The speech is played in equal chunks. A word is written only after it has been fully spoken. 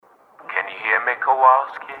Jimmy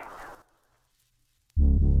Kowalski.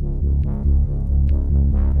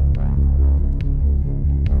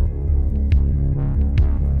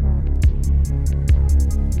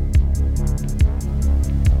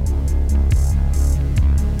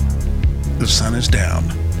 The sun is down,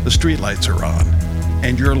 the streetlights are on,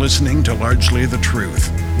 and you're listening to Largely the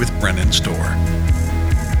Truth with Brennan Storr.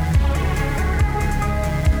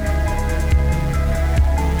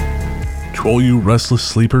 To all you restless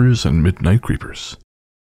sleepers and midnight creepers,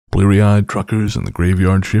 bleary-eyed truckers in the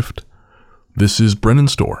graveyard shift, this is Brennan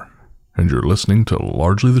Storr, and you're listening to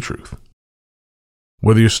Largely the Truth.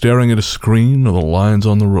 Whether you're staring at a screen or the lines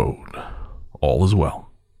on the road, all is well.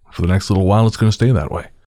 For the next little while, it's going to stay that way.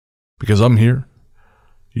 Because I'm here,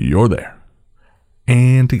 you're there,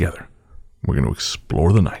 and together, we're going to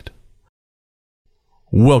explore the night.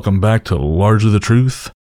 Welcome back to Largely the Truth.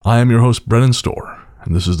 I am your host, Brennan Storr,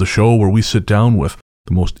 and this is the show where we sit down with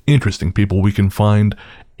the most interesting people we can find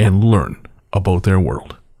and learn about their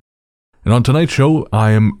world. And on tonight's show, I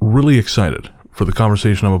am really excited for the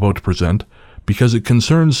conversation I'm about to present because it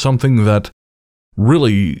concerns something that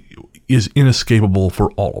really is inescapable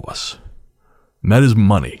for all of us, and that is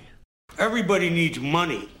money. Everybody needs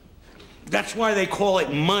money. That's why they call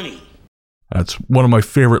it money. That's one of my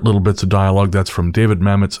favorite little bits of dialogue. That's from David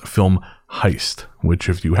Mamet's film Heist, which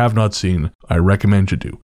if you have not seen, I recommend you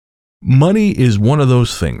do. Money is one of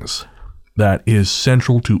those things that is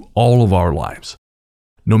central to all of our lives.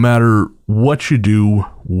 No matter what you do,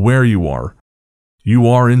 where you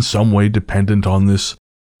are in some way dependent on this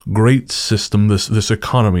great system, this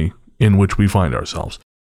economy in which we find ourselves.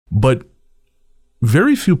 But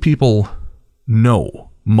very few people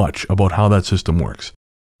know much about how that system works.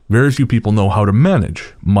 Very few people know how to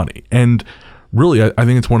manage money. And really, I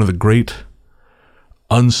think it's one of the great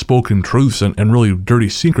unspoken truths and really dirty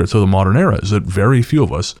secrets of the modern era is that very few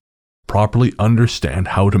of us properly understand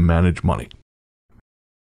how to manage money.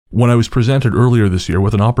 When I was presented earlier this year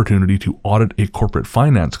with an opportunity to audit a corporate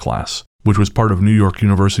finance class, which was part of New York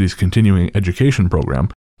University's continuing education program,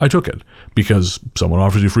 I took it because someone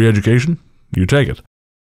offers you free education. You take it.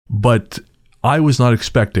 But I was not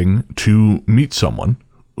expecting to meet someone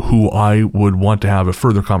who I would want to have a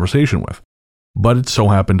further conversation with. But it so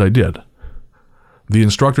happened I did. The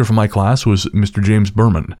instructor for my class was Mr. James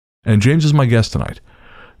Berman, and James is my guest tonight.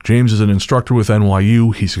 James is an instructor with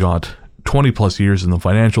NYU. He's got 20 plus years in the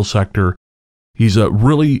financial sector. He's a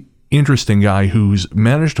really interesting guy who's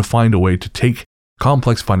managed to find a way to take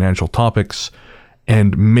complex financial topics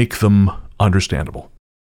and make them understandable.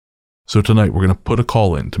 So tonight we're going to put a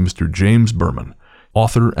call in to Mr. James Berman,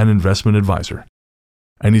 author and investment advisor.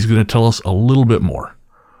 And he's going to tell us a little bit more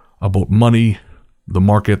about money, the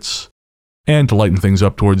markets, and to lighten things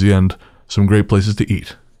up towards the end, some great places to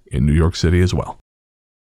eat in New York City as well.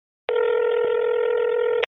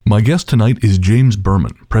 My guest tonight is James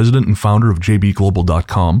Berman, president and founder of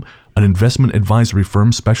jbglobal.com, an investment advisory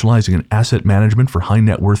firm specializing in asset management for high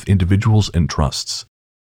net worth individuals and trusts.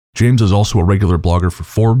 James is also a regular blogger for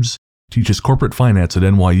Forbes, teaches corporate finance at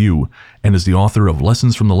NYU, and is the author of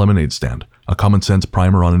Lessons from the Lemonade Stand, a common sense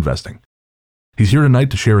primer on investing. He's here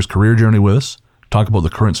tonight to share his career journey with us, talk about the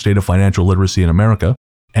current state of financial literacy in America,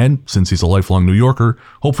 and, since he's a lifelong New Yorker,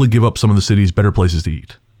 hopefully give up some of the city's better places to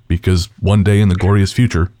eat. Because one day in the glorious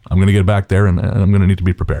future, I'm going to get back there and I'm going to need to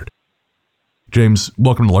be prepared. James,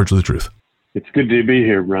 welcome to Largely the Truth. It's good to be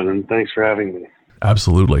here, Brennan. Thanks for having me.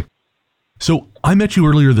 Absolutely. So I met you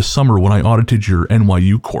earlier this summer when I audited your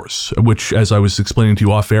NYU course, which, as I was explaining to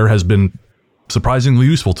you off air, has been surprisingly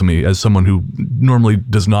useful to me as someone who normally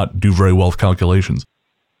does not do very well with calculations.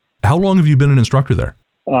 How long have you been an instructor there?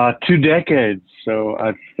 2 decades. So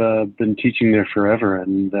I've been teaching there forever,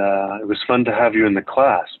 and it was fun to have you in the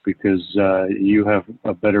class because you have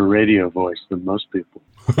a better radio voice than most people.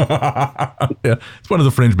 Yeah, it's one of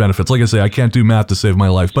the fringe benefits. Like I say, I can't do math to save my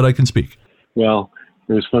life, but I can speak. Well,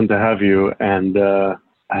 it was fun to have you, and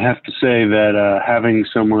I have to say that having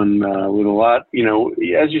someone with a lot,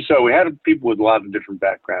 as you saw, we had people with a lot of different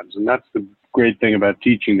backgrounds, and that's the great thing about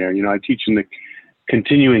teaching there. I teach in the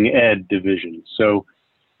continuing ed division, so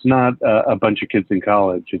it's not a bunch of kids in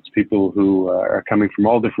college. It's people who are coming from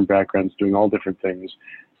all different backgrounds, doing all different things.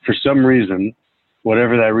 For some reason,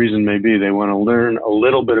 whatever that reason may be, they want to learn a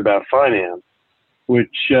little bit about finance, which,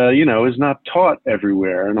 is not taught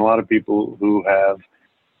everywhere. And a lot of people who have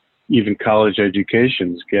even college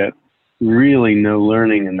educations get really no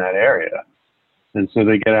learning in that area. And so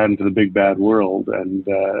they get out into the big bad world, and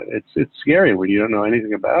it's scary when you don't know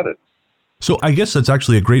anything about it. So I guess that's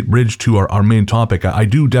actually a great bridge to our main topic. I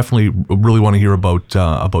do definitely really want to hear about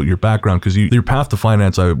your background, because your path to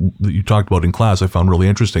finance that you talked about in class I found really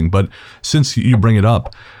interesting. But since you bring it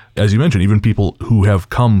up, as you mentioned, even people who have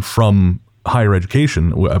come from higher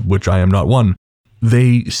education, which I am not one,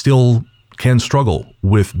 they still can struggle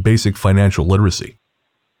with basic financial literacy.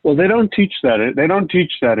 Well, they don't teach that. They don't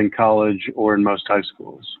teach that in college or in most high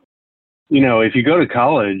schools. You know, if you go to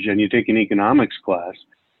college and you take an economics class,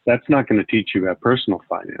 that's not going to teach you about personal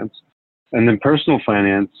finance. And then personal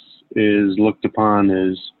finance is looked upon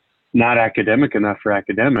as not academic enough for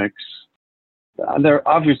academics. There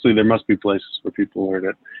must be places where people learn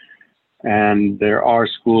it. And there are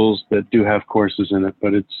schools that do have courses in it,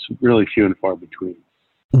 but it's really few and far between.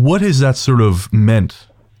 What has that sort of meant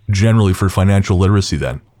generally for financial literacy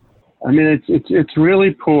then? I mean, it's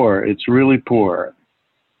really poor. It's really poor.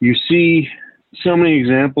 You see so many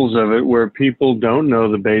examples of it where people don't know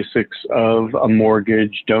the basics of a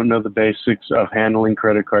mortgage, don't know the basics of handling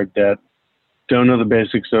credit card debt, don't know the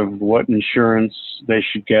basics of what insurance they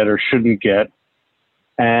should get or shouldn't get.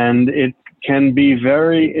 And it can be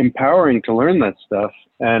very empowering to learn that stuff,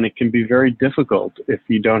 and it can be very difficult if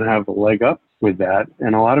you don't have a leg up with that.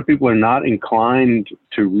 And a lot of people are not inclined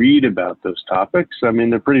to read about those topics. I mean,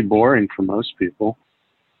 they're pretty boring for most people.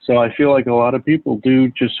 So I feel like a lot of people do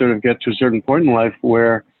just sort of get to a certain point in life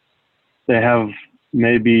where they have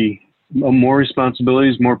maybe more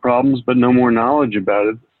responsibilities, more problems, but no more knowledge about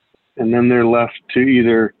it. And then they're left to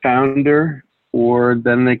either founder, or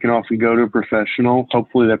then they can often go to a professional.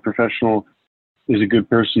 Hopefully that professional is a good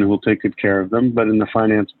person who will take good care of them. But in the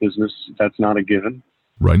finance business, that's not a given.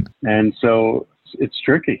 Right. And so it's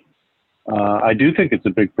tricky. I do think it's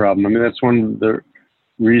a big problem. I mean, that's one of the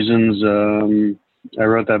reasons I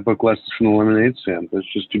wrote that book, Lessons from the Lemonade Stand. It's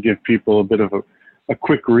just to give people a bit of a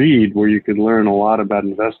quick read where you could learn a lot about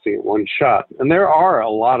investing in one shot. And there are a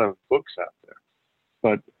lot of books out there,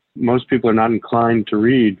 but most people are not inclined to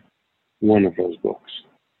read one of those books.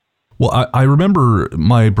 Well, I remember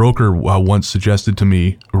my broker once suggested to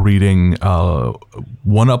me reading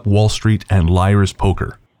One Up Wall Street and Liar's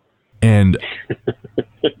Poker. And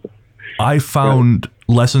I found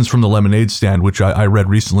Lessons from the Lemonade Stand, which I read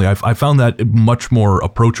recently. I found that much more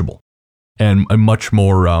approachable and much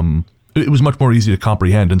more, it was much more easy to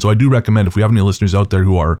comprehend. And so I do recommend, if we have any listeners out there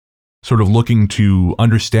who are sort of looking to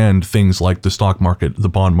understand things like the stock market, the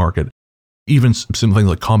bond market, even some things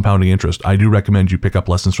like compounding interest, I do recommend you pick up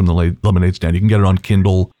Lessons from the Lemonade Stand. You can get it on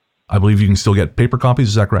Kindle. I believe you can still get paper copies.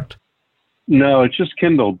 Is that correct? No, it's just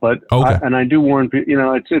Kindle. But okay. I do warn people, you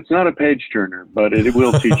know, it's not a page turner, but it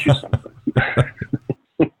will teach you something.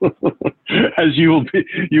 As you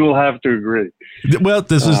will have to agree. Well,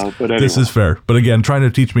 this is fair. But again, trying to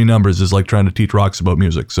teach me numbers is like trying to teach rocks about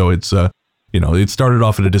music. So it's it started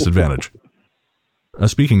off at a disadvantage.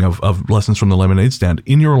 Speaking of Lessons from the Lemonade Stand,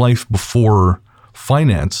 in your life before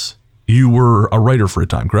finance, you were a writer for a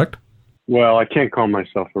time, correct? Well, I can't call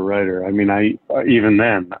myself a writer. I mean,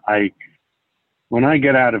 when I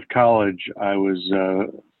get out of college, I was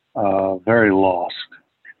very lost.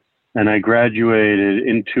 And I graduated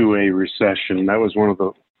into a recession. That was one of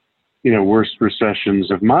the worst recessions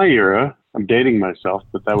of my era. I'm dating myself,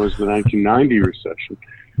 but that was the 1990 recession.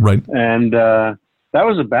 Right. And that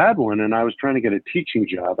was a bad one, and I was trying to get a teaching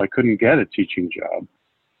job. I couldn't get a teaching job,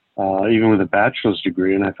 even with a bachelor's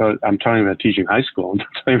degree. And I thought, I'm talking about teaching high school. I'm not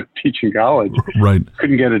talking about teaching college. Right.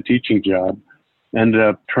 Couldn't get a teaching job. Ended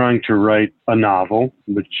up trying to write a novel,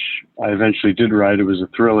 which I eventually did write. It was a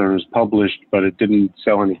thriller and was published, but it didn't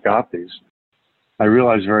sell any copies. I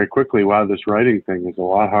realized very quickly, wow, this writing thing is a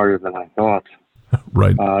lot harder than I thought.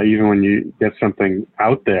 Right. Even when you get something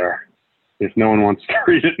out there, if no one wants to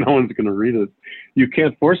read it, no one's going to read it. You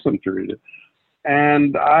can't force them to read it.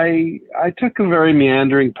 And I took a very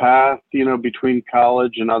meandering path, between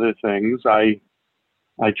college and other things. I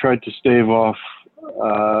tried to stave off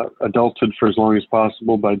adulthood for as long as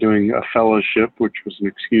possible by doing a fellowship, which was an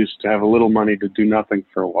excuse to have a little money to do nothing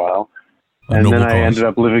for a while. And then I ended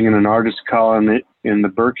up living in an artist colony in the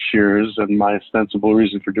Berkshires, and my ostensible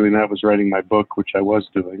reason for doing that was writing my book, which I was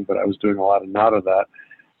doing, but I was doing a lot of not of that.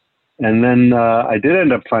 And then I did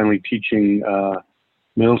end up finally teaching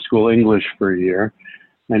middle school English for a year.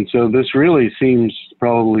 And so this really seems,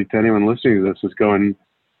 probably to anyone listening to this, is going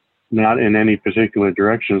not in any particular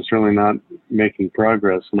direction. It's really not making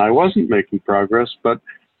progress. And I wasn't making progress, but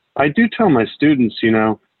I do tell my students,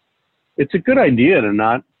 it's a good idea to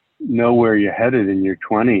not know where you're headed in your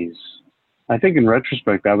 20s. I think in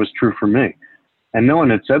retrospect, that was true for me. And no one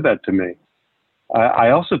had said that to me.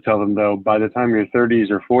 I also tell them, though, by the time you're 30s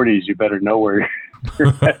or 40s, you better know where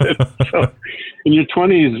you're headed. So in your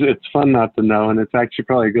 20s, it's fun not to know, and it's actually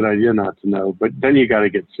probably a good idea not to know. But then you got to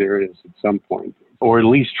get serious at some point, or at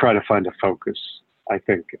least try to find a focus, I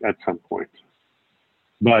think, at some point.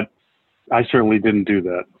 But I certainly didn't do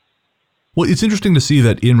that. Well, it's interesting to see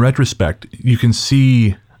that in retrospect, you can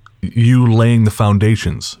see you laying the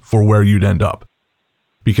foundations for where you'd end up.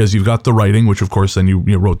 Because you've got the writing, which of course then you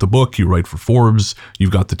wrote the book, you write for Forbes,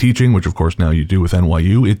 you've got the teaching, which of course now you do with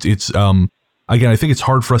NYU. It's again, I think it's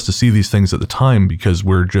hard for us to see these things at the time because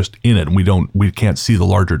we're just in it and we can't see the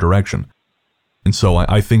larger direction. And so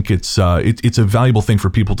I think it's a valuable thing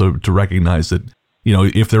for people to recognize that, you know,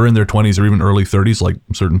 if they're in their 20s or even early 30s, like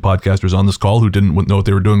certain podcasters on this call who didn't know what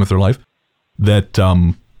they were doing with their life, that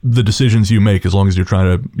the decisions you make, as long as you're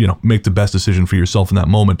trying to, you know, make the best decision for yourself in that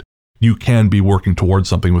moment, you can be working towards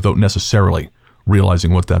something without necessarily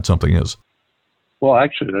realizing what that something is. Well,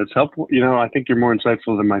 actually, that's helpful. You know, I think you're more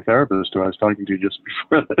insightful than my therapist who I was talking to just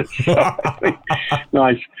before this. So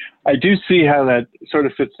I do see how that sort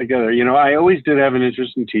of fits together. You know, I always did have an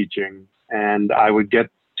interest in teaching, and I would get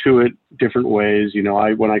to it different ways. You know,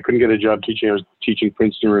 when I couldn't get a job teaching, I was teaching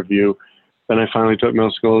Princeton Review. Then I finally took middle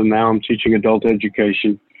school, and now I'm teaching adult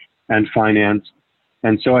education and finance.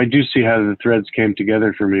 And so I do see how the threads came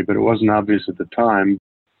together for me, but it wasn't obvious at the time.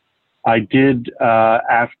 I did,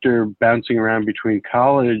 after bouncing around between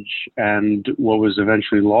college and what was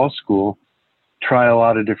eventually law school, try a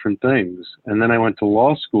lot of different things. And then I went to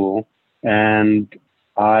law school, and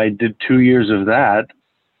I did 2 years of that.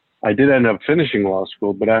 I did end up finishing law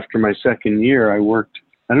school, but after my second year, I worked,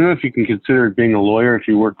 I don't know if you can consider it being a lawyer if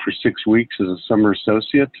you work for 6 weeks as a summer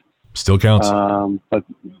associate. Still counts. But,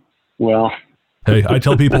 well... Hey, I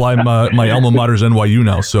tell people I'm my alma mater's NYU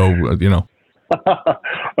now, so you know.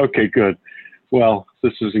 Okay, good. Well,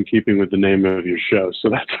 this is in keeping with the name of your show, so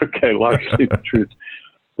that's okay. Largely the truth.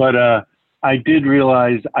 But I did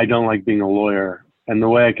realize I don't like being a lawyer, and the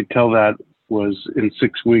way I could tell that was in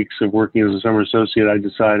 6 weeks of working as a summer associate. I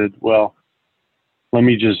decided, well, let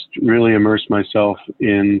me just really immerse myself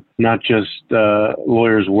in not just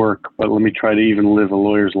lawyer's work, but let me try to even live a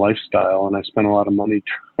lawyer's lifestyle. And I spent a lot of money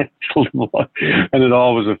trying to live a life, and it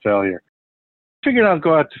all was a failure. Figured I'll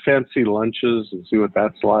go out to fancy lunches and see what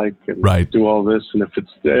that's like and do all this. And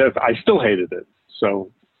if I still hated it. So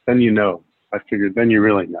then you know. I figured then you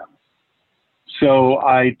really know. So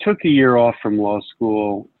I took a year off from law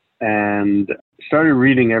school and started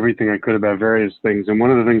reading everything I could about various things. And one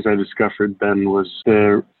of the things I discovered then was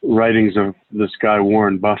the writings of this guy,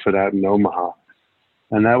 Warren Buffett, out in Omaha.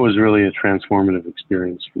 And that was really a transformative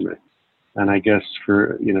experience for me. And I guess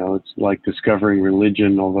it's like discovering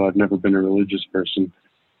religion, although I've never been a religious person,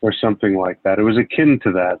 or something like that. It was akin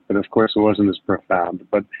to that, but of course it wasn't as profound.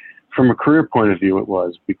 But from a career point of view, it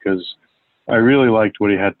was, because I really liked what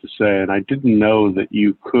he had to say. And I didn't know that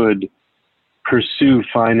you could pursue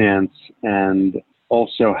finance and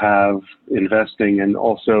also have investing and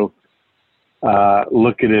also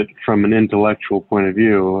look at it from an intellectual point of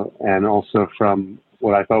view, and also from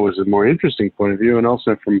what I thought was a more interesting point of view, and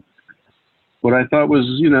also from what I thought was,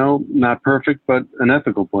 not perfect, but an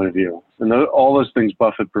ethical point of view. And all those things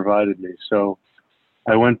Buffett provided me. So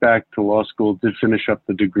I went back to law school, did finish up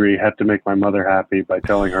the degree, had to make my mother happy by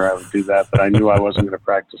telling her I would do that, but I knew I wasn't going to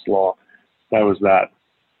practice law. That was that.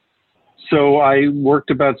 So I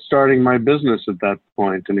worked about starting my business at that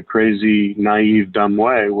point in a crazy, naive, dumb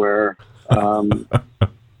way where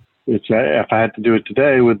if I had to do it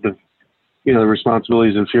today with the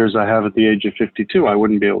responsibilities and fears I have at the age of 52, I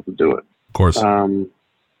wouldn't be able to do it. Of course. That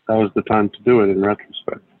was the time to do it in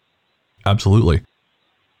retrospect. Absolutely.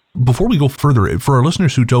 Before we go further, for our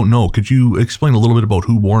listeners who don't know, could you explain a little bit about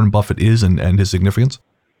who Warren Buffett is and his significance?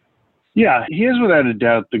 Yeah, he is without a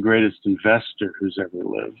doubt the greatest investor who's ever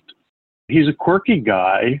lived. He's a quirky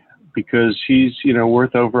guy because he's,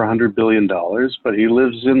 worth over $100 billion, but he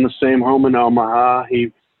lives in the same home in Omaha.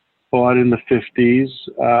 He bought in the 50s,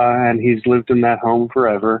 and he's lived in that home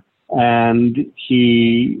forever. And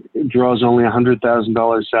he draws only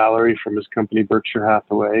 $100,000 salary from his company, Berkshire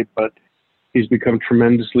Hathaway, but he's become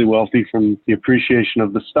tremendously wealthy from the appreciation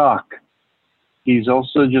of the stock. He's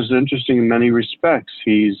also just interesting in many respects.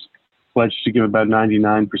 He's pledged to give about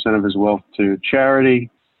 99% of his wealth to charity.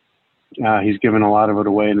 He's given a lot of it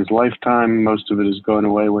away in his lifetime. Most of it is going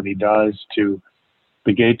away when he dies to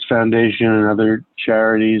the Gates Foundation and other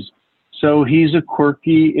charities. So he's a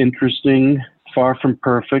quirky, interesting, far from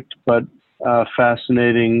perfect, but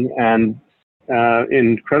fascinating and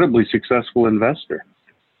incredibly successful investor.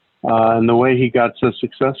 And the way he got so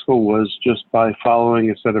successful was just by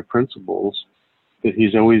following a set of principles that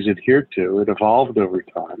he's always adhered to. It evolved over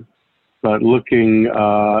time. but looking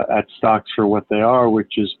at stocks for what they are,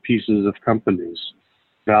 which is pieces of companies,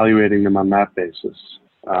 evaluating them on that basis,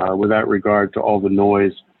 without regard to all the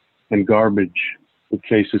noise and garbage that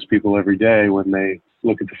faces people every day when they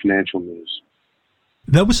look at the financial news.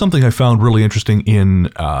 That was something I found really interesting in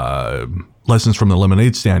Lessons from the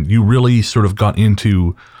Lemonade Stand. You really sort of got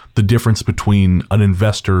into the difference between an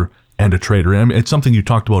investor and a trader. And it's something you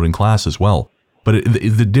talked about in class as well. But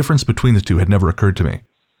the difference between the two had never occurred to me.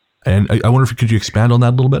 And I wonder if could you expand on that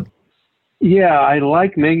a little bit? Yeah, I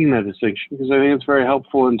like making that distinction because I think it's very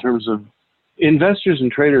helpful in terms of investors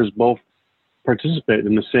and traders both participate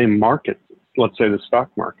in the same market, let's say the stock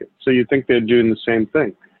market. So you think they're doing the same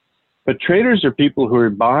thing. But traders are people who are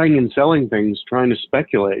buying and selling things, trying to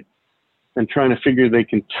speculate and trying to figure they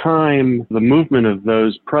can time the movement of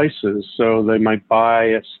those prices. So they might buy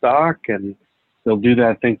a stock and they'll do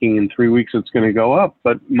that thinking in 3 weeks it's going to go up.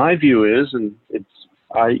 But my view is, and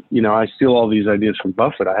I steal all these ideas from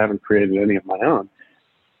Buffett, I haven't created any of my own,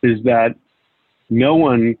 is that no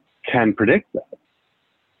one can predict that.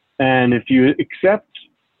 And if you accept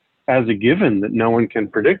as a given that no one can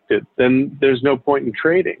predict it, then there's no point in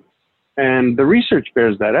trading. And the research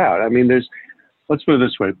bears that out. I mean, let's put it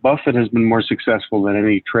this way, Buffett has been more successful than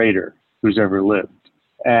any trader who's ever lived.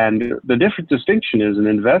 And the different distinction is an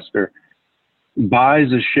investor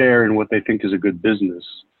buys a share in what they think is a good business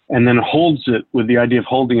and then holds it with the idea of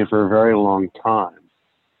holding it for a very long time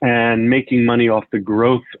and making money off the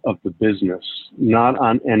growth of the business, not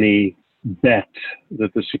on any bet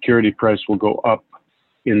that the security price will go up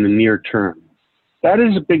in the near term. That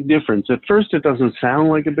is a big difference. At first, it doesn't sound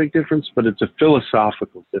like a big difference, but it's a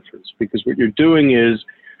philosophical difference because what you're doing is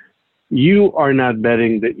you are not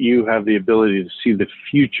betting that you have the ability to see the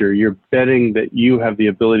future. You're betting that you have the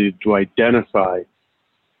ability to identify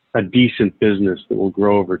a decent business that will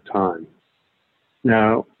grow over time.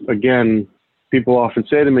 Now, again, people often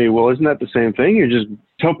say to me, well, isn't that the same thing? You're just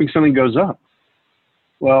hoping something goes up.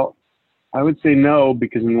 Well, I would say no,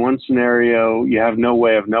 because in one scenario, you have no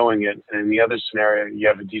way of knowing it. And in the other scenario, you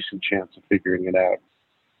have a decent chance of figuring it out.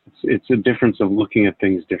 It's a difference of looking at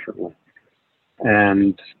things differently.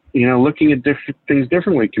 And, looking at things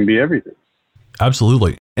differently can be everything.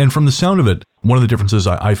 Absolutely. And from the sound of it, one of the differences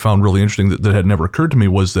I found really interesting that had never occurred to me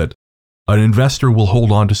was that an investor will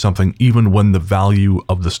hold on to something even when the value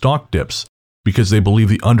of the stock dips because they believe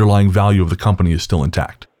the underlying value of the company is still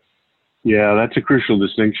intact. Yeah, that's a crucial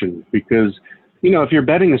distinction because, if you're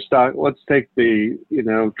betting a stock, let's take the,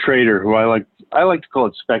 trader who I like to call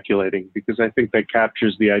it speculating because I think that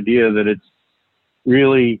captures the idea that it's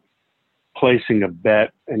really placing a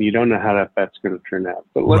bet and you don't know how that bet's going to turn out.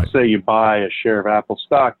 But let's say you buy a share of Apple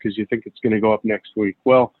stock because you think it's going to go up next week.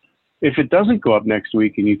 Well, if it doesn't go up next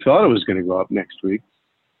week and you thought it was going to go up next week,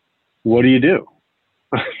 what do?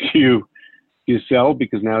 Do you sell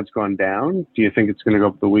because now it's gone down? Do you think it's going to go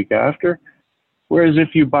up the week after? Whereas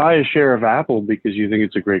if you buy a share of Apple because you think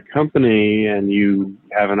it's a great company and you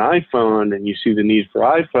have an iPhone and you see the need for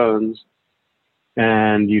iPhones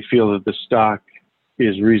and you feel that the stock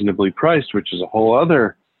is reasonably priced, which is a whole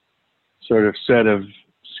other sort of set of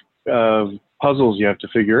puzzles you have to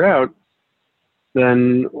figure out,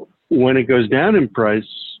 then when it goes down in price,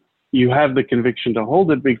 you have the conviction to hold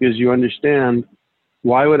it because you understand,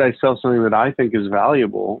 why would I sell something that I think is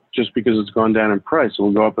valuable just because it's gone down in price? It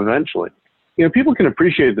will go up eventually. People can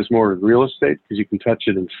appreciate this more with real estate because you can touch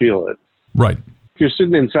it and feel it. Right. If you're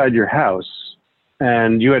sitting inside your house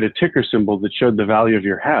and you had a ticker symbol that showed the value of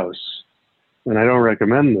your house, and I don't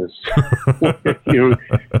recommend this, you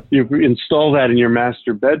install that in your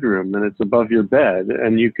master bedroom and it's above your bed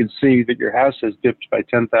and you could see that your house has dipped by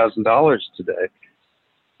 $10,000 today.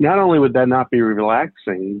 Not only would that not be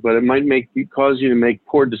relaxing, but it might cause you to make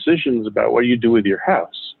poor decisions about what you do with your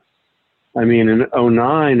house. I mean, in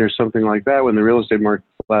 2009 or something like that, when the real estate market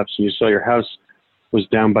collapsed and you saw your house was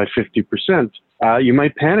down by 50%, you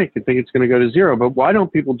might panic and think it's going to go to zero. But why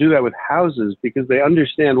don't people do that with houses? Because they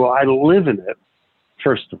understand, well, I live in it,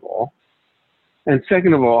 first of all. And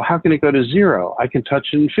second of all, how can it go to zero? I can touch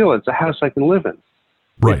it and feel it. It's a house I can live in.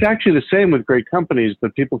 Right. It's actually the same with great companies,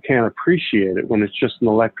 but people can't appreciate it when it's just an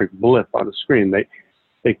electric blip on a screen. They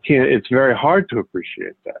can't. It's very hard to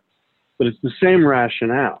appreciate that. But it's the same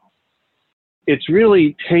rationale. It's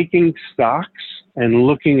really taking stocks and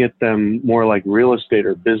looking at them more like real estate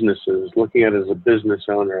or businesses, looking at it as a business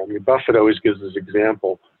owner. I mean, Buffett always gives this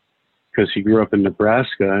example because he grew up in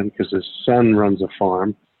Nebraska and because his son runs a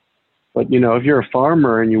farm. But, if you're a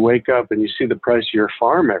farmer and you wake up and you see the price of your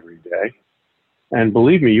farm every day, and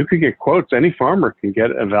believe me, you could get quotes. Any farmer can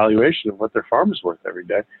get a valuation of what their farm is worth every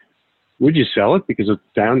day. Would you sell it because it's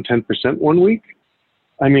down 10% one week?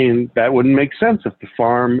 I mean, that wouldn't make sense if the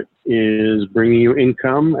farm is bringing you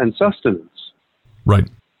income and sustenance. Right.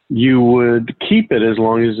 You would keep it as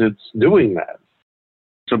long as it's doing that.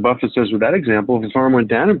 So Buffett says with that example, if the farm went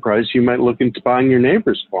down in price, you might look into buying your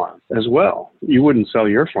neighbor's farm as well. You wouldn't sell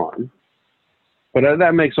your farm. But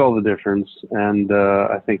that makes all the difference, and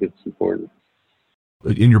I think it's important.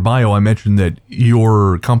 In your bio, I mentioned that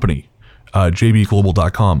your company,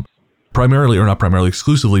 jbglobal.com, primarily, or not primarily,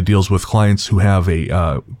 exclusively deals with clients who have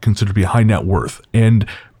a considered to be a high net worth. And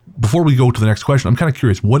before we go to the next question, I'm kind of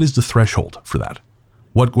curious, what is the threshold for that?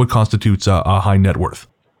 What constitutes a high net worth?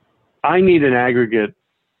 I need an aggregate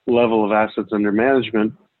level of assets under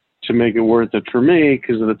management to make it worth it for me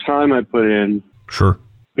because of the time I put in. Sure.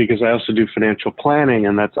 Because I also do financial planning,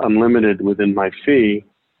 and that's unlimited within my fee,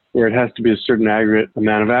 where it has to be a certain aggregate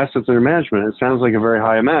amount of assets under management. It sounds like a very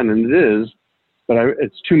high amount, and it is, but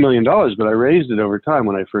it's $2 million, but I raised it over time.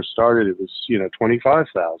 When I first started, it was,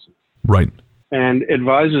 $25,000. Right. And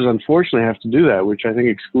advisors, unfortunately, have to do that, which I think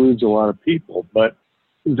excludes a lot of people. But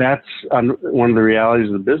that's one of the realities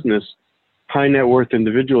of the business. High net worth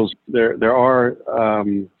individuals, there are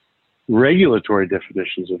regulatory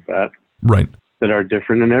definitions of that. Right. That are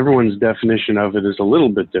different, and everyone's definition of it is a little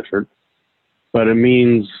bit different. But it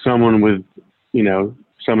means someone with,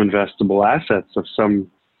 some investable assets of some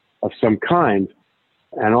kind.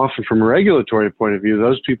 And often from a regulatory point of view,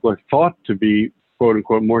 those people are thought to be, quote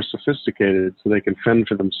unquote, more sophisticated so they can fend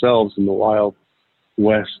for themselves in the wild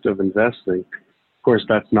west of investing. Of course,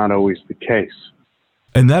 that's not always the case.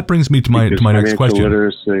 And that brings me to my next question.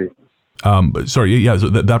 Literacy. So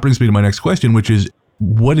that brings me to my next question, which is,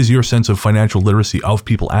 what is your sense of financial literacy of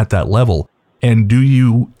people at that level? And do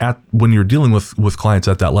you, when you're dealing with clients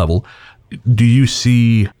at that level, do you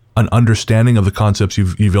see an understanding of the concepts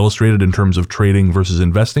you've illustrated in terms of trading versus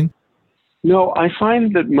investing? No, I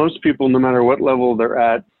find that most people, no matter what level they're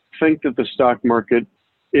at, think that the stock market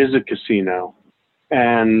is a casino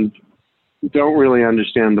and don't really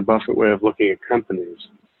understand the Buffett way of looking at companies.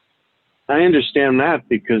 I understand that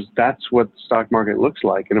because that's what the stock market looks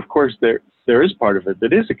like. And of course, there is part of it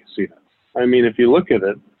that is a casino. I mean, if you look at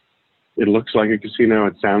it, it looks like a casino.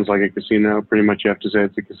 It sounds like a casino. Pretty much you have to say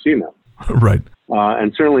it's a casino. Right.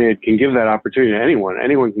 And certainly it can give that opportunity to anyone.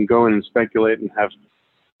 Anyone can go in and speculate and have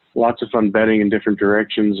lots of fun betting in different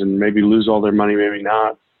directions and maybe lose all their money, maybe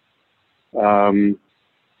not.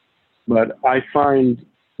 But I find,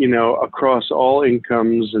 across all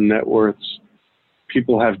incomes and net worths,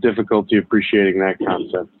 people have difficulty appreciating that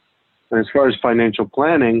concept. And as far as financial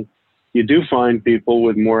planning, you do find people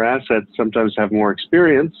with more assets sometimes have more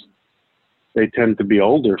experience. They tend to be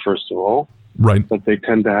older, first of all. Right. But they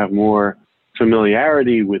tend to have more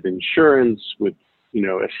familiarity with insurance, with,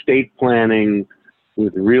 estate planning,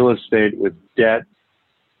 with real estate, with debt.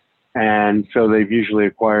 And so they've usually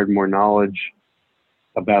acquired more knowledge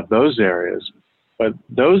about those areas. But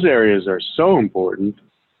those areas are so important.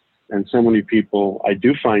 And so many people, I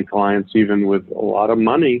do find clients even with a lot of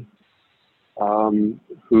money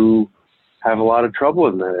who have a lot of trouble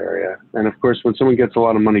in that area. And of course, when someone gets a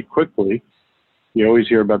lot of money quickly, you always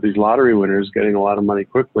hear about these lottery winners getting a lot of money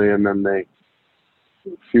quickly, and then a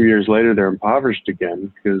few years later, they're impoverished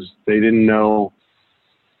again because they didn't know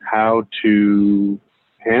how to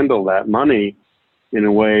handle that money in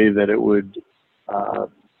a way that it would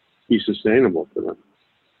be sustainable for them.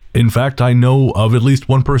 In fact, I know of at least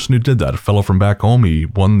one person who did that, a fellow from back home. He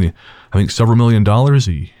won, several $1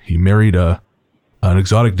 million. He married an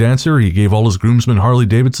exotic dancer. He gave all his groomsmen Harley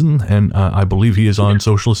Davidson, and I believe he is on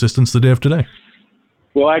social assistance the day of today.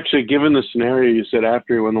 Well, actually, given the scenario you said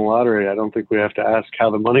after he won the lottery, I don't think we have to ask how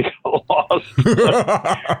the money got lost.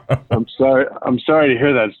 I'm sorry to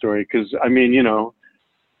hear that story because,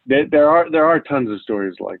 there are tons of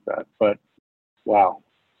stories like that. But wow.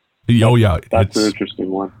 Oh yeah, that's an interesting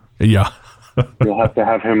one. Yeah. You'll have to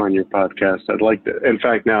have him on your podcast. I'd like to. In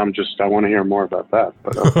fact, now I want to hear more about that.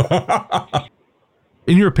 But okay.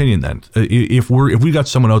 In your opinion, then, if we got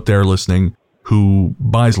someone out there listening who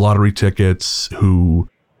buys lottery tickets, who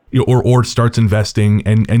or starts investing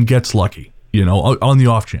and gets lucky, on the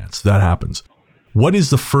off chance that happens, what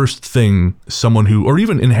is the first thing someone who, or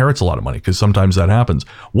even inherits a lot of money, because sometimes that happens,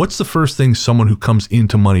 what's the first thing someone who comes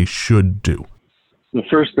into money should do? The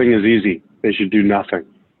first thing is easy. They should do nothing.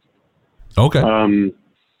 Okay. And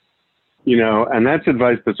that's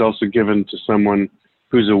advice that's also given to someone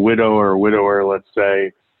who's a widow or a widower, let's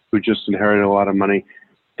say, who just inherited a lot of money.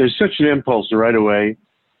 There's such an impulse right away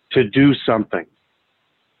to do something.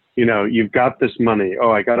 You've got this money.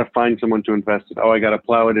 Oh, I got to find someone to invest it. Oh, I got to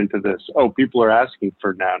plow it into this. Oh, people are asking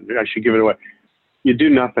for it now. I should give it away. You do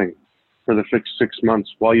nothing for the first 6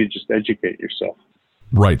 months while you just educate yourself.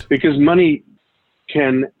 Right. Because money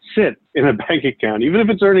can sit in a bank account, even if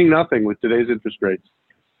it's earning nothing with today's interest rates.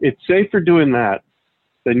 It's safer doing that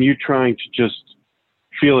than you trying to just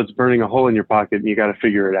feel it's burning a hole in your pocket and you got to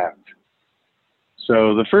figure it out.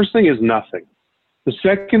 So the first thing is nothing. The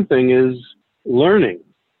second thing is learning.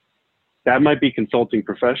 That might be consulting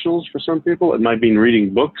professionals for some people. It might mean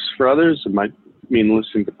reading books for others. It might mean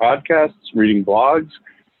listening to podcasts, reading blogs.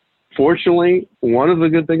 Fortunately, one of the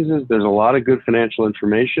good things is there's a lot of good financial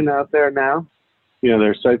information out there now. You know,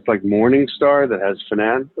 there are sites like Morningstar that has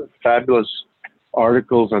fabulous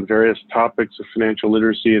articles on various topics of financial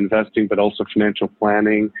literacy, investing, but also financial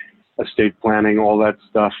planning, estate planning, all that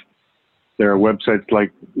stuff. There are websites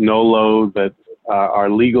like Nolo that are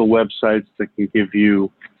legal websites that can give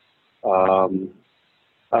you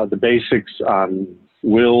the basics on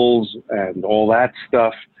wills and all that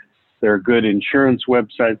stuff. There are good insurance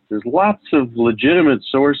websites. There's lots of legitimate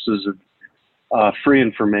sources of free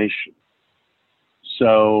information.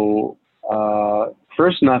 So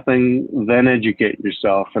first nothing, then educate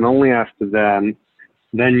yourself, and only after then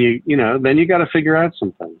you got to figure out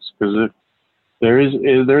some things, because if there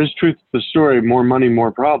is truth to the story, more money,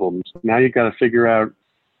 more problems. Now you got to figure out,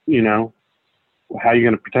 how you're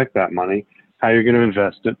going to protect that money, how you're going to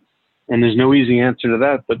invest it, and there's no easy answer to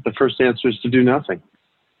that. But the first answer is to do nothing,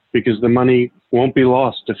 because the money won't be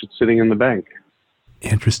lost if it's sitting in the bank.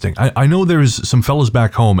 Interesting. I know there's some fellas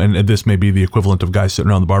back home, and this may be the equivalent of guys sitting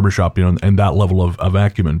around the barbershop, and that level of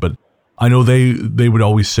acumen, but I know they would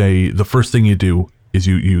always say the first thing you do is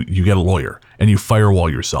you get a lawyer and you firewall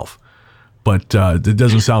yourself. But it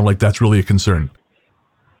doesn't sound like that's really a concern.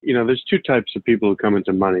 There's two types of people who come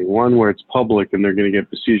into money. One where it's public and they're going to get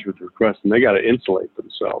besieged with requests, and they got to insulate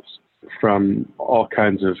themselves from all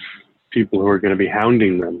kinds of people who are going to be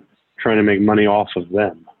hounding them, trying to make money off of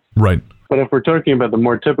them. Right. But if we're talking about the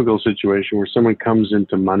more typical situation where someone comes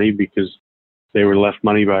into money because they were left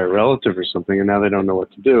money by a relative or something and now they don't know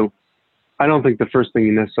what to do, I don't think the first thing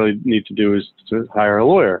you necessarily need to do is to hire a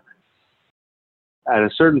lawyer. At a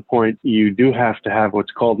certain point, you do have to have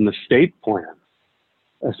what's called an estate plan,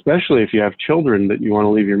 especially if you have children that you want to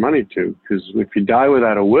leave your money to, because if you die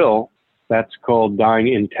without a will, that's called dying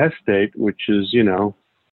intestate, which is,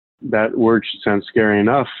 that word should sound scary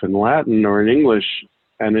enough in Latin or in English,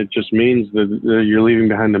 and it just means that you're leaving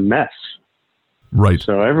behind a mess. Right.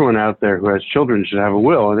 So everyone out there who has children should have a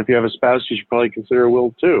will, and if you have a spouse, you should probably consider a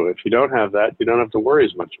will too. If you don't have that, you don't have to worry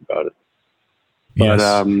as much about it. Yes.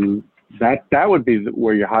 But that would be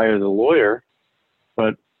where you hire the lawyer.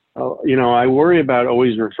 But I worry about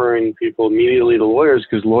always referring people immediately to lawyers,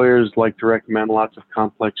 because lawyers like to recommend lots of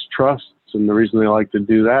complex trusts, and the reason they like to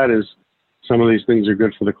do that is some of these things are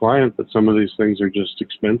good for the client, but some of these things are just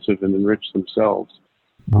expensive and enrich themselves.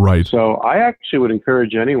 Right. So I actually would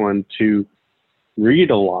encourage anyone to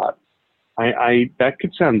read a lot. That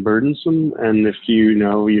could sound burdensome, and if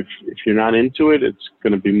if you're not into it, it's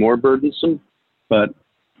going to be more burdensome. But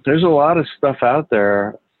there's a lot of stuff out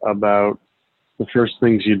there about the first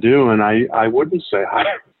things you do, and I wouldn't say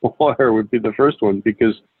hire a lawyer would be the first one,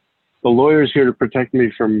 because the lawyer's here to protect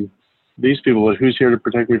me from these people, but who's here to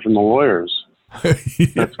protect me from the lawyers? Yeah.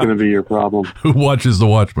 That's going to be your problem. Who watches the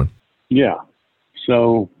watchman? Yeah.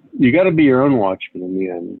 So you got to be your own watchman in the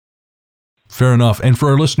end. Fair enough. And for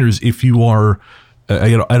our listeners, if you are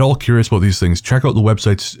at all curious about these things, check out the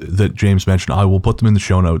websites that James mentioned. I will put them in the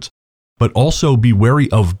show notes. But also be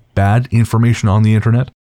wary of bad information on the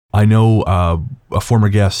internet. I know a former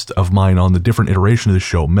guest of mine on the different iteration of the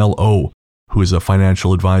show, Mel O, who is a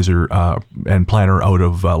financial advisor and planner out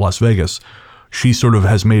of Las Vegas. She sort of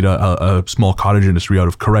has made a small cottage industry out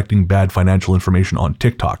of correcting bad financial information on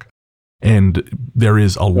TikTok. And there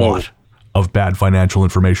is a lot of bad financial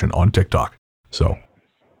information on TikTok. So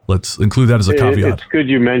let's include that as a caveat. It's good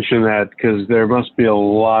you mention that, because there must be a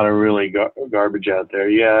lot of really garbage out there.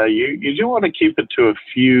 Yeah, you do want to keep it to a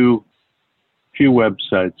few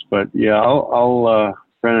websites, but yeah, I'll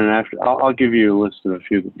Brennan, I'll give you a list of a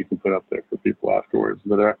few that you can put up there for people afterwards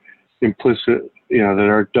that are implicit, that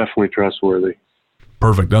are definitely trustworthy.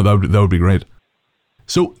 Perfect. No, that would be great.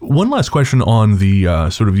 So one last question on the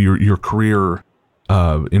sort of your career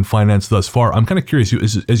in finance thus far. I'm kind of curious.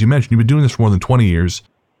 As you mentioned, you've been doing this for more than 20 years.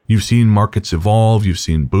 You've seen markets evolve. You've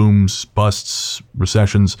seen booms, busts,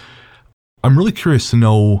 recessions. I'm really curious to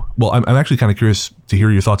know, well, I'm actually kind of curious to hear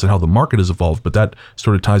your thoughts on how the market has evolved, but that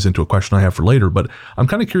sort of ties into a question I have for later. But I'm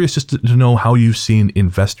kind of curious just to know how you've seen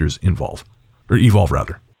investors evolve.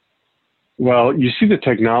 Well, you see the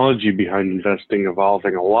technology behind investing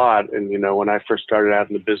evolving a lot. And, when I first started out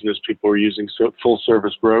in the business, people were using full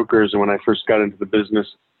service brokers. And when I first got into the business,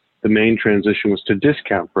 the main transition was to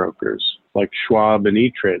discount brokers like Schwab and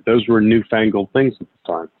E-Trade. Those were newfangled things at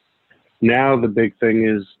the time. Now the big thing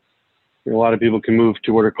is a lot of people can move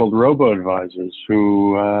to what are called robo-advisors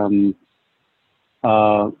who,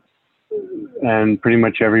 and pretty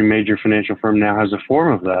much every major financial firm now has a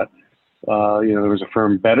form of that. There's a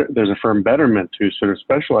firm Betterment who sort of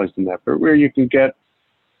specialized in that, but where you can get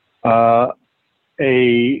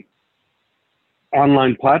a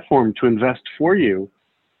online platform to invest for you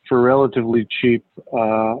for a relatively cheap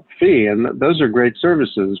fee. And those are great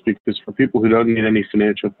services because for people who don't need any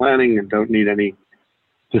financial planning and don't need any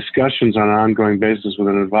discussions on an ongoing basis with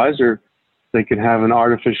an advisor, they can have an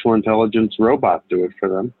artificial intelligence robot do it for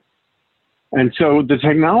them. And so the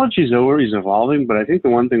technology is always evolving, but I think the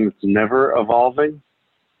one thing that's never evolving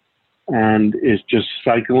and is just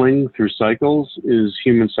cycling through cycles is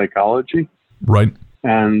human psychology. Right.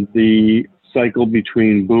 And the cycle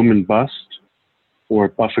between boom and bust, or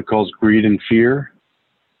what Buffett calls greed and fear,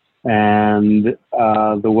 and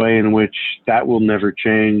the way in which that will never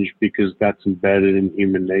change because that's embedded in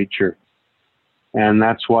human nature. And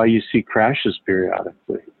that's why you see crashes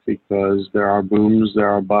periodically, because there are booms, there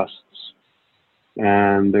are busts,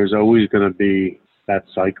 and there's always going to be that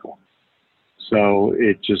cycle. So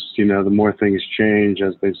it just, the more things change,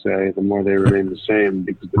 as they say, the more they remain the same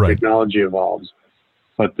because the technology evolves.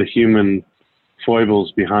 But the human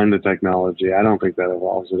foibles behind the technology, I don't think that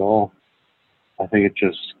evolves at all. I think it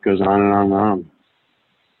just goes on and on and on.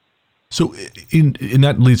 So and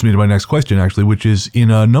that leads me to my next question, actually, which is in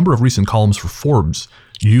a number of recent columns for Forbes,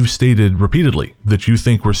 you've stated repeatedly that you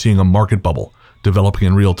think we're seeing a market bubble developing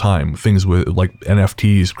in real time, things with like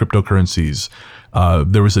NFTs, cryptocurrencies.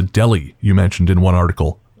 There was a deli you mentioned in one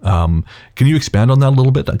article. Can you expand on that a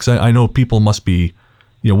little bit? Because I know people must be,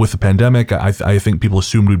 with the pandemic, I think people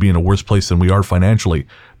assumed we'd be in a worse place than we are financially.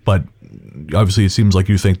 But obviously, it seems like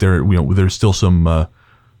you think there's still some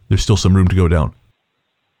room to go down.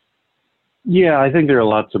 Yeah, I think there are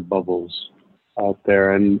lots of bubbles out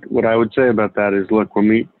there, and what I would say about that is, look,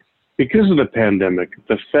 because of the pandemic,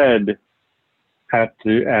 the Fed had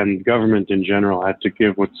to, and government in general, had to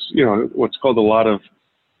give what's called a lot of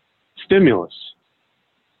stimulus,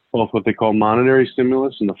 both what they call monetary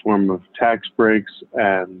stimulus in the form of tax breaks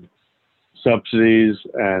and subsidies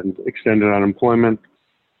and extended unemployment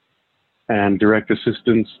and direct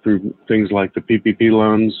assistance through things like the PPP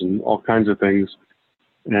loans and all kinds of things.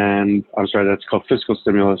 And that's called fiscal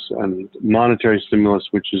stimulus, and monetary stimulus,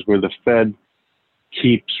 which is where the Fed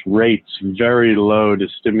keeps rates very low to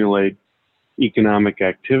stimulate economic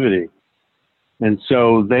activity. And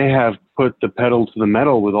so they have put the pedal to the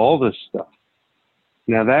metal with all this stuff.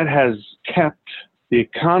 Now that has kept the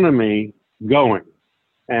economy going.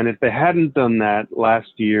 And if they hadn't done that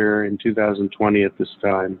last year in 2020 at this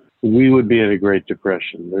time, we would be in a Great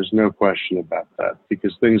Depression. There's no question about that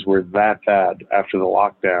because things were that bad after the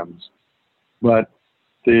lockdowns. But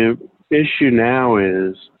the issue now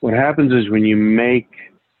is what happens is when you make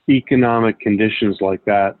economic conditions like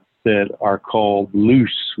that are called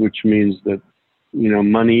loose, which means that,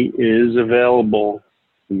 money is available.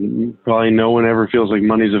 Probably no one ever feels like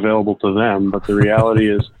money's available to them, but the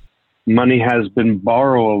reality is money has been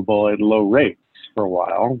borrowable at low rates for a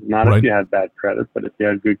while. Not if you had bad credit, but if you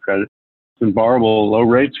had good credit, it's been borrowable at low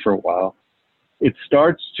rates for a while. It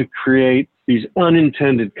starts to create these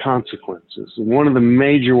unintended consequences. And one of the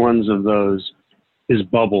major ones of those is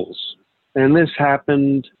bubbles. And this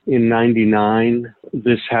happened in 99.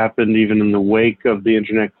 This happened even in the wake of the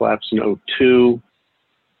internet collapse in 2002.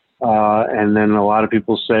 And then a lot of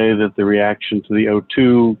people say that the reaction to the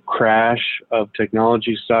 2002 crash of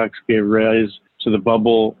technology stocks gave rise to the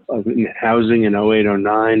bubble of housing in 2008,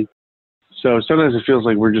 2009. So sometimes it feels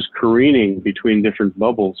like we're just careening between different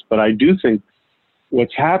bubbles. But I do think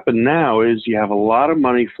what's happened now is you have a lot of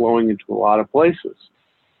money flowing into a lot of places.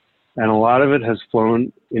 And a lot of it has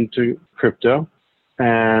flown into crypto.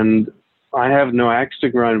 And I have no axe to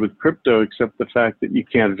grind with crypto except the fact that you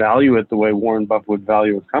can't value it the way Warren Buffett would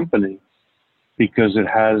value a company because it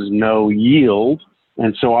has no yield.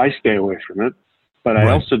 And so I stay away from it. But I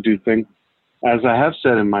also do think, as I have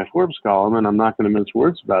said in my Forbes column, and I'm not going to mince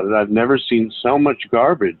words about it, I've never seen so much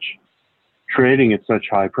garbage trading at such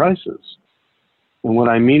high prices. And what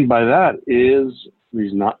I mean by that is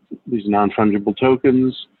these non-fungible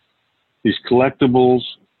tokens, these collectibles,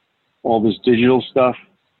 all this digital stuff.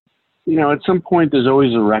 At some point there's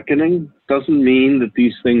always a reckoning. Doesn't mean that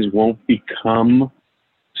these things won't become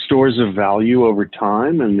stores of value over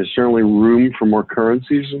time. And there's certainly room for more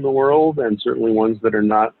currencies in the world, and certainly ones that are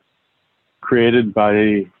not created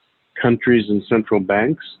by countries and central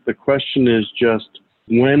banks. The question is just,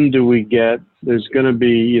 when do we get There's going to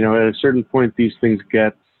be, at a certain point, these things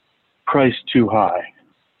get priced too high.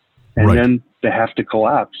 And Right. then they have to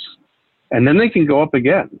collapse. And then they can go up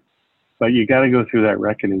again. But you got to go through that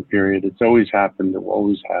reckoning period. It's always happened. It will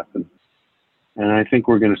always happen. And I think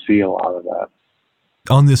we're going to see a lot of that.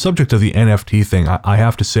 On the subject of the NFT thing, I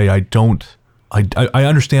have to say I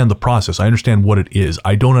understand the process. I understand what it is.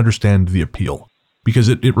 I don't understand the appeal. Because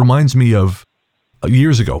it reminds me of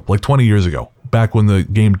years ago, like 20 years ago, back when the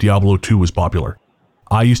game Diablo 2 was popular.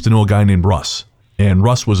 I used to know a guy named Russ. And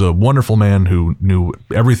Russ was a wonderful man who knew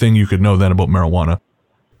everything you could know then about marijuana.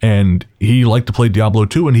 And he liked to play Diablo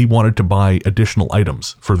 2, and he wanted to buy additional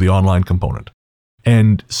items for the online component.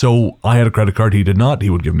 And so I had a credit card. He did not. He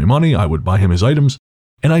would give me money. I would buy him his items.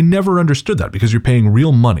 And I never understood that, because you're paying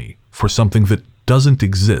real money for something that doesn't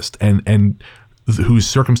exist and whose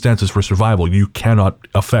circumstances for survival you cannot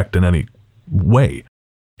affect in any way.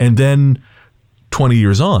 And then 20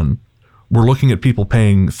 years on, we're looking at people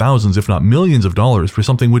paying thousands, if not millions of dollars for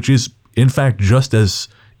something which is, in fact, just as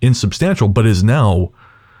insubstantial, but is now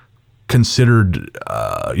considered,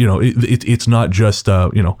 it's not just,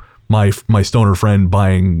 my stoner friend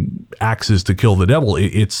buying axes to kill the devil.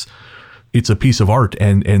 It's a piece of art,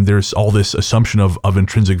 and there's all this assumption of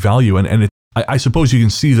intrinsic value. And I suppose you can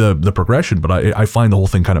see the progression, but I find the whole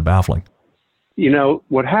thing kind of baffling.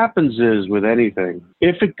 What happens is with anything,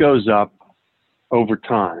 if it goes up over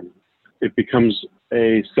time, it becomes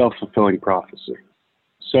a self-fulfilling prophecy.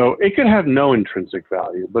 So it could have no intrinsic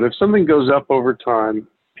value, but if something goes up over time,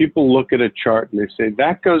 people look at a chart and they say,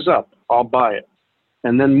 that goes up, I'll buy it.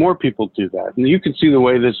 And then more people do that. And you can see the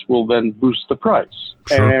way this will then boost the price.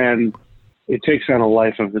 Sure. And it takes on a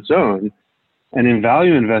life of its own. And in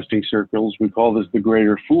value investing circles, we call this the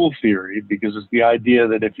greater fool theory, because it's the idea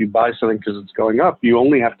that if you buy something because it's going up, you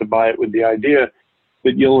only have to buy it with the idea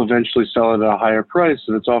that you'll eventually sell it at a higher price.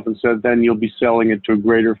 And it's often said then you'll be selling it to a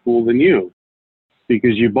greater fool than you,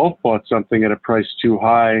 because you both bought something at a price too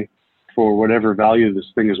high for whatever value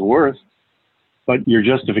this thing is worth. But your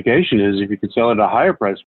justification is if you could sell it at a higher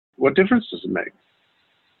price, what difference does it make?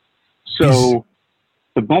 So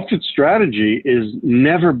the Buffett strategy is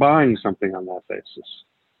never buying something on that basis.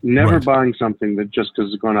 Never Right. buying something that just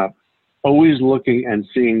because it's gone up. Always looking and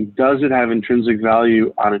seeing, does it have intrinsic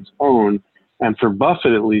value on its own? And for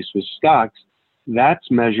Buffett, at least with stocks,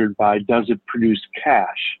 that's measured by, does it produce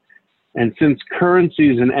cash? And since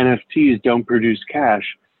currencies and NFTs don't produce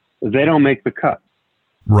cash, they don't make the cut.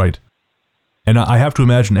 Right. And I have to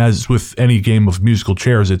imagine, as with any game of musical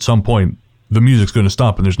chairs, at some point, the music's going to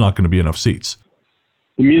stop and there's not going to be enough seats.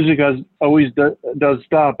 The music always does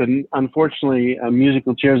stop. And unfortunately,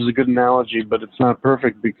 musical chairs is a good analogy, but it's not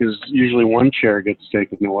perfect because usually one chair gets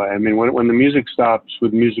taken away. I mean, when the music stops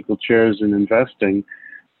with musical chairs and investing,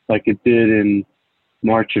 like it did in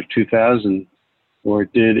March of 2000, or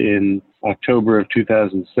it did in October of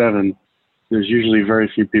 2007, there's usually very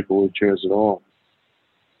few people with chairs at all.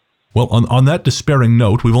 Well, on that despairing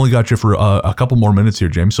note, we've only got you for a couple more minutes here,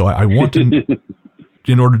 James. So I want to,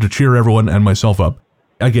 in order to cheer everyone and myself up,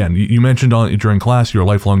 again, you mentioned during class you're a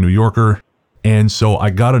lifelong New Yorker, and so I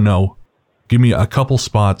got to know, give me a couple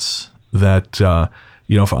spots that,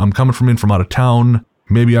 if I'm coming from out of town,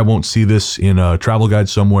 maybe I won't see this in a travel guide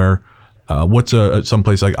somewhere. What's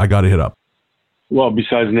someplace I got to hit up? Well,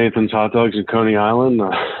 besides Nathan's Hot Dogs in Coney Island,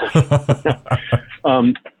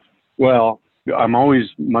 well, I'm always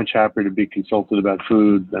much happier to be consulted about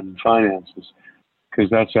food than finances, because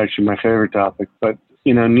that's actually my favorite topic. But,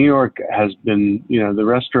 New York has been, the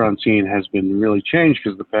restaurant scene has been really changed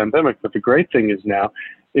because of the pandemic. But the great thing is now,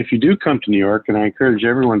 if you do come to New York, and I encourage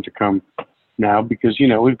everyone to come now, because,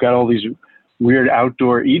 we've got all these weird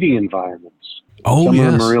outdoor eating environments. Oh, some yes.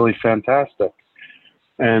 of them are really fantastic.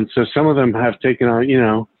 And so some of them have taken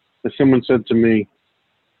on, as someone said to me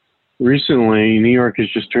recently, New York has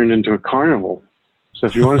just turned into a carnival. So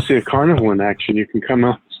if you want to see a carnival in action, you can come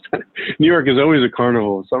out. New York is always a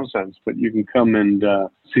carnival in some sense, but you can come and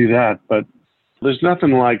see that. But there's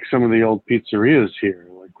nothing like some of the old pizzerias here,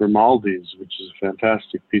 like Grimaldi's, which is a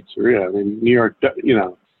fantastic pizzeria. I mean, New York,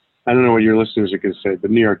 I don't know what your listeners are going to say,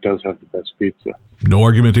 but New York does have the best pizza. No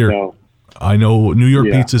argument here. So, I know New York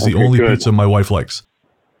pizza is the only good. pizza my wife likes.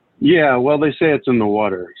 Yeah, well, they say it's in the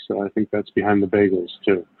water, so I think that's behind the bagels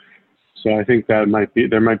too. So I think there might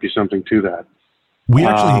be something to that. We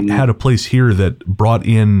actually had a place here that brought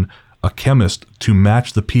in a chemist to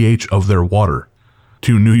match the pH of their water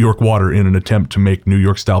to New York water in an attempt to make New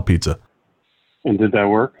York style pizza. And did that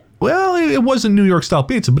work? Well, it wasn't New York style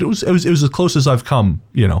pizza, but it was as close as I've come,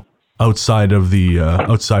 outside of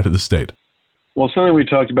the state. Well, something we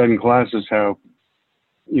talked about in class is how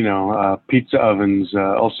pizza ovens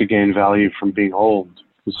also gain value from being old.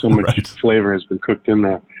 Because so much flavor has been cooked in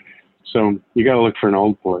there. So you got to look for an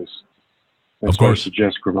old place. That's of course. I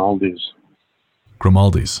suggest Grimaldi's.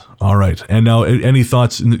 Grimaldi's. All right. And now, any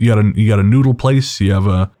thoughts? You got a noodle place? You have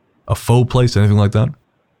a pho place? Anything like that?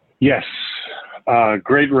 Yes.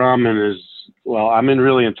 Great ramen is, I'm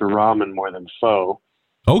really into ramen more than pho.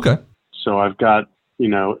 Okay. So I've got,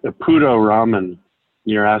 Ippudo Ramen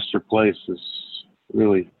near Astor Place is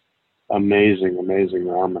really amazing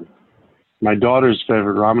ramen. My daughter's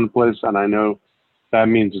favorite ramen place, and I know that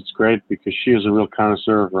means it's great because she is a real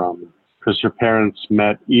connoisseur of ramen because her parents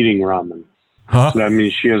met eating ramen. Huh? So that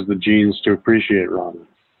means she has the genes to appreciate ramen.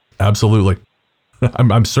 Absolutely.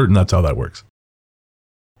 I'm certain that's how that works.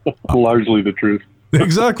 Largely the truth.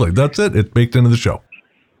 Exactly. That's it. It's baked into the show.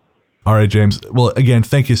 All right, James. Well, again,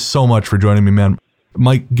 thank you so much for joining me, man.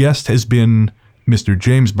 My guest has been Mr.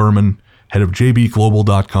 James Berman, head of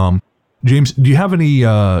jbglobal.com. James, do you have any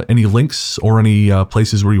links or any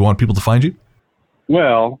places where you want people to find you?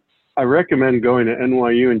 Well, I recommend going to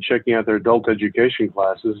NYU and checking out their adult education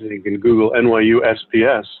classes. You can Google NYU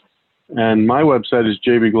SPS. And my website is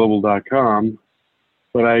jbglobal.com.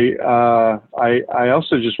 But I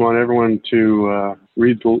also just want everyone to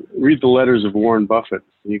read the letters of Warren Buffett.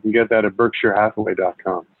 You can get that at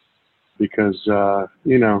berkshirehathaway.com. Because,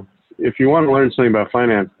 if you want to learn something about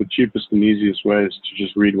finance, the cheapest and easiest way is to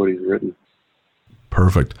just read what he's written.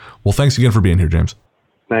 Perfect. Well, thanks again for being here, James.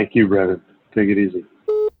 Thank you, Brendan. Take it easy.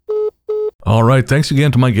 All right. Thanks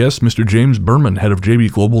again to my guest, Mr. James Berman, head of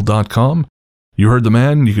jbglobal.com. You heard the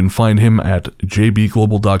man. You can find him at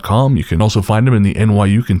jbglobal.com. You can also find him in the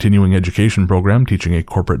NYU Continuing Education Program, teaching a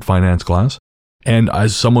corporate finance class. And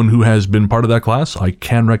as someone who has been part of that class, I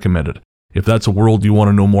can recommend it. If that's a world you want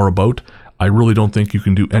to know more about, I really don't think you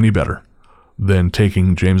can do any better than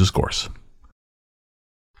taking James's course.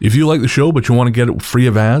 If you like the show, but you want to get it free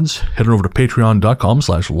of ads, head on over to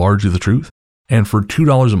patreon.com/largelythetruth. And for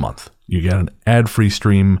 $2 a month, you get an ad-free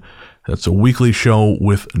stream. That's a weekly show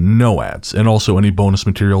with no ads, and also any bonus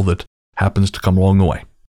material that happens to come along the way.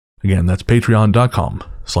 Again, that's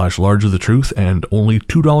patreon.com/largelythetruth, and only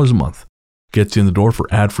 $2 a month gets you in the door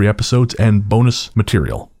for ad-free episodes and bonus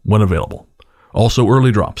material when available. Also,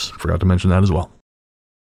 early drops. Forgot to mention that as well.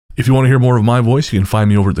 If you want to hear more of my voice, you can find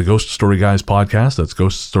me over at the Ghost Story Guys podcast. That's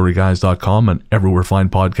ghoststoryguys.com and everywhere fine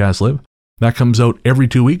podcasts live. That comes out every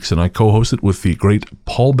 2 weeks, and I co-host it with the great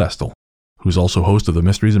Paul Bestel, who's also host of the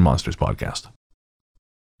Mysteries and Monsters podcast.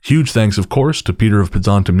 Huge thanks, of course, to Peter of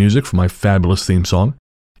Podzontom Music for my fabulous theme song.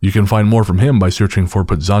 You can find more from him by searching for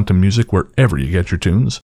Podzontom Music wherever you get your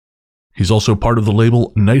tunes. He's also part of the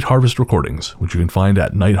label Night Harvest Recordings, which you can find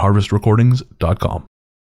at nightharvestrecordings.com.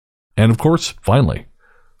 And of course, finally,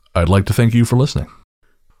 I'd like to thank you for listening.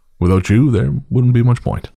 Without you, there wouldn't be much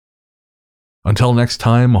point. Until next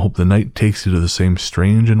time, I hope the night takes you to the same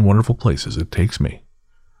strange and wonderful places it takes me.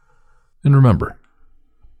 And remember,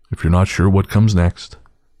 if you're not sure what comes next,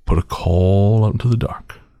 put a call out into the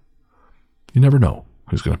dark. You never know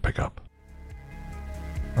who's going to pick up.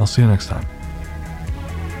 I'll see you next time.